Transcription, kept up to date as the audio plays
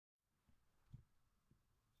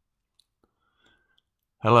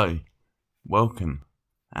Hello, welcome,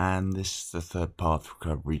 and this is the Third Path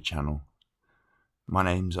Recovery channel. My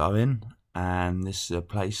name's Owen, and this is a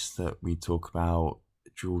place that we talk about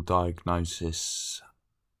dual diagnosis,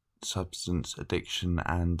 substance addiction,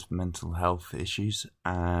 and mental health issues,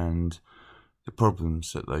 and the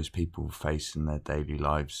problems that those people face in their daily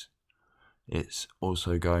lives. It's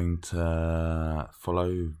also going to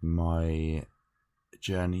follow my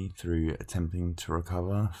journey through attempting to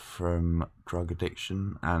recover from drug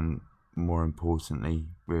addiction and, more importantly,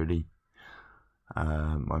 really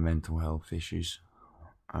my mental health issues,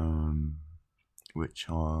 which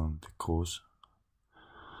are the cause.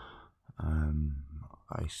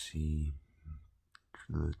 I see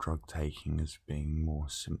the drug taking as being more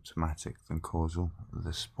symptomatic than causal at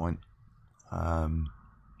this point, but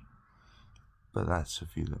that's a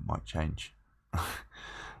view that might change.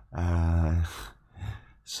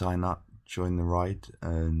 Sign up, join the ride,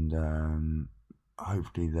 and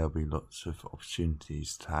hopefully there'll be lots of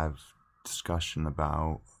opportunities to have discussion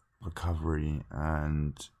about recovery,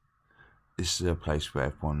 and this is a place where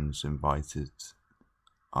everyone's invited.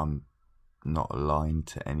 I'm not aligned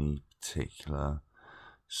to any particular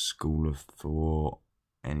school of thought,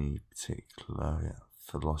 any particular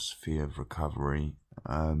philosophy of recovery.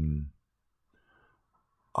 I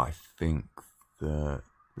think that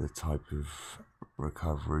the type of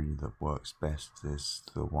recovery that works best is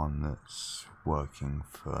the one that's working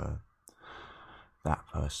for that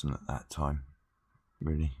person at that time,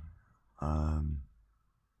 really.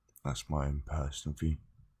 That's my own personal view.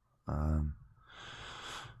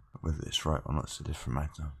 Whether it's right or not is a different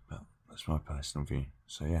matter, but that's my personal view.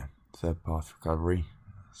 So yeah, Third Path Recovery,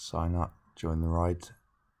 sign up, join the ride,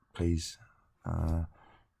 please.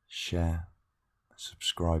 Share,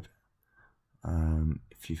 subscribe.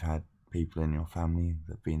 If you've had people in your family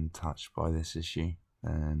that have been touched by this issue,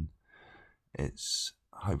 then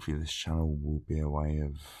hopefully this channel will be a way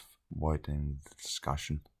of widening the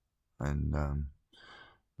discussion, and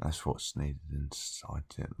that's what's needed in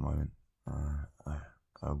society at the moment,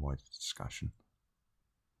 a wider discussion.